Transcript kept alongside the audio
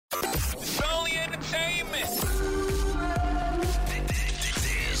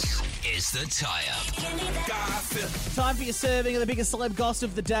It's the tie-up. Time for your serving of the biggest celeb goss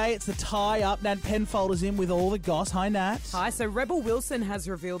of the day. It's the tie-up. Nat Penfolder's in with all the goss. Hi, Nat. Hi, so Rebel Wilson has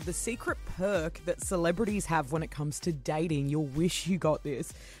revealed the secret perk that celebrities have when it comes to dating. You'll wish you got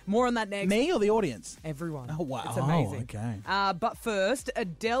this. More on that next. Me or the audience? Everyone. Oh, wow. It's amazing. Okay. But first,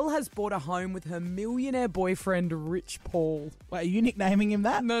 Adele has bought a home with her millionaire boyfriend, Rich Paul. Wait, are you nicknaming him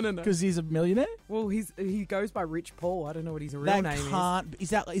that? No. Because he's a millionaire? Well, he goes by Rich Paul. I don't know what his real name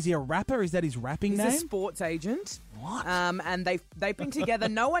is. Is he a rapper? Is that his rapping name? He's a sports agent. What? And they've been together.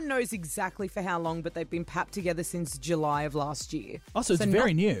 No one knows exactly for how long, but they've been papped together since July of last year. Oh, so it's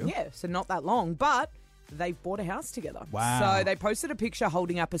very new. Yeah, so not that long, but they've bought a house together. Wow. So they posted a picture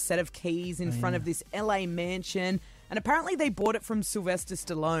holding up a set of keys in front of this LA mansion. And apparently they bought it from Sylvester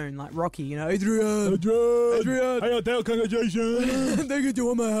Stallone, like Rocky, you know. Adrian! Hey, Adele, congratulations. Thank you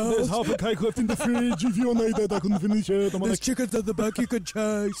to my house. There's half a cake left in the fridge. If you need it, I couldn't finish it. There's chickens at the back you could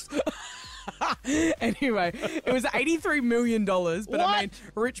chase. Anyway, it was $83 million, but What? I mean,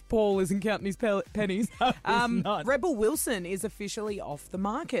 Rich Paul isn't counting his pennies. No, he's not. Rebel Wilson is officially off the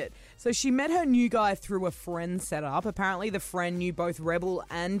market. So she met her new guy through a friend setup. Apparently the friend knew both Rebel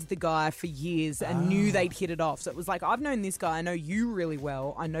and the guy for years and knew they'd hit it off. So it was like, I've known this guy, I know you really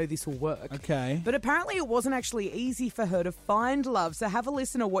well, I know this will work. Okay. But apparently it wasn't actually easy for her to find love. So have a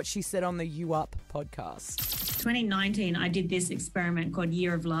listen to what she said on the You Up podcast. 2019, I did this experiment called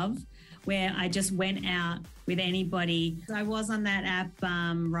Year of Love, where I just went out with anybody. I was on that app,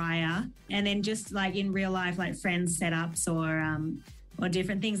 Raya, and then just like in real life, like friends setups or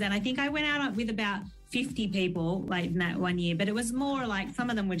different things. And I think I went out with about 50 people like in that 1 year, but it was more like some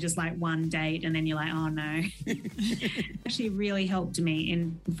of them were just like one date and then you're like, oh no. Actually really helped me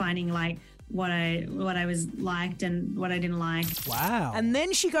in finding like what I was liked and what I didn't like. Wow. And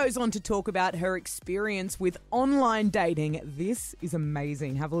then she goes on to talk about her experience with online dating. This is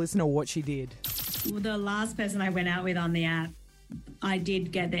amazing. Have a listen to what she did. The last person I went out with on the app, I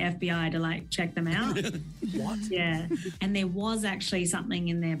did get the FBI to like check them out. What? Yeah. And there was actually something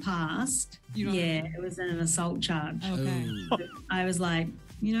in their past. Yeah, it was an assault charge. Okay. I was like,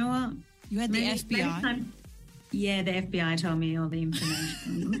 you know what? You had the FBI? Yeah, the FBI told me all the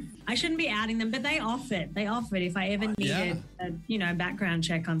information. I shouldn't be outing them, but they offered. If I ever needed a background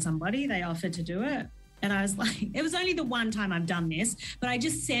check on somebody, they offered to do it. And I was like, it was only the one time I've done this, but I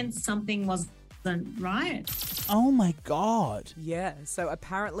just sensed something wasn't right. Oh, my God. Yeah, so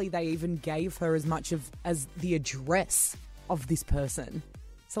apparently they even gave her as much as the address of this person.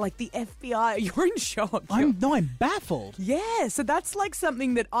 So like the FBI, you're in shock. I'm baffled. Yeah, so that's like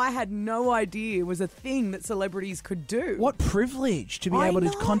something that I had no idea was a thing that celebrities could do. What privilege to be I able to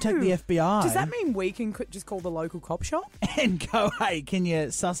know. contact the FBI. Does that mean we can just call the local cop shop? And go, hey, can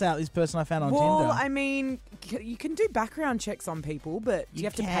you suss out this person I found on Well, Tinder? I mean, you can do background checks on people, but do you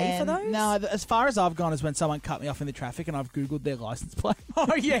have to pay for those? No, as far as I've gone is when someone cut me off in the traffic and I've Googled their license plate.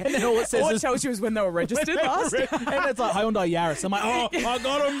 Oh, yeah. And then all it says is... tells you is when they were registered last. And it's like Hyundai Yaris. I'm like, oh, I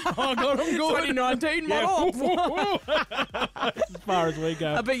got him. I got him good. 2019 model. As far as we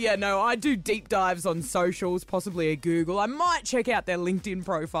go. But yeah, no, I do deep dives on socials, possibly a Google. I might check out their LinkedIn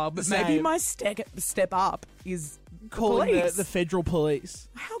profile, but maybe Same. my step up is Calling police. the federal police.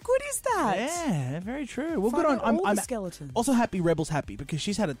 How good is that? Yeah, very true. Well, Find good on. out all I'm the skeletons. also happy Rebel's happy because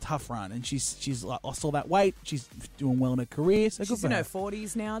she's had a tough run and she's like lost all that weight. She's doing well in her career. So She's good in for her her.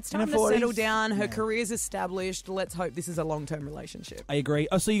 40s now. It's In time her to settle 40s? down. Her Yeah. career's established. Let's hope this is a long-term relationship. I agree.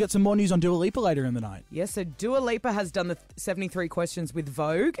 Oh, so you got some more news on Dua Lipa later in the night. Yes, so Dua Lipa has done the 73 questions with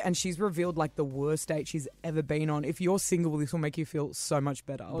Vogue, and she's revealed like the worst date she's ever been on. If you're single, this will make you feel so much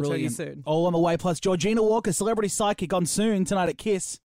better. I'll tell you Brilliant. soon. All on the way. Plus, Georgina Walker, celebrity psychic, on soon tonight at Kiss.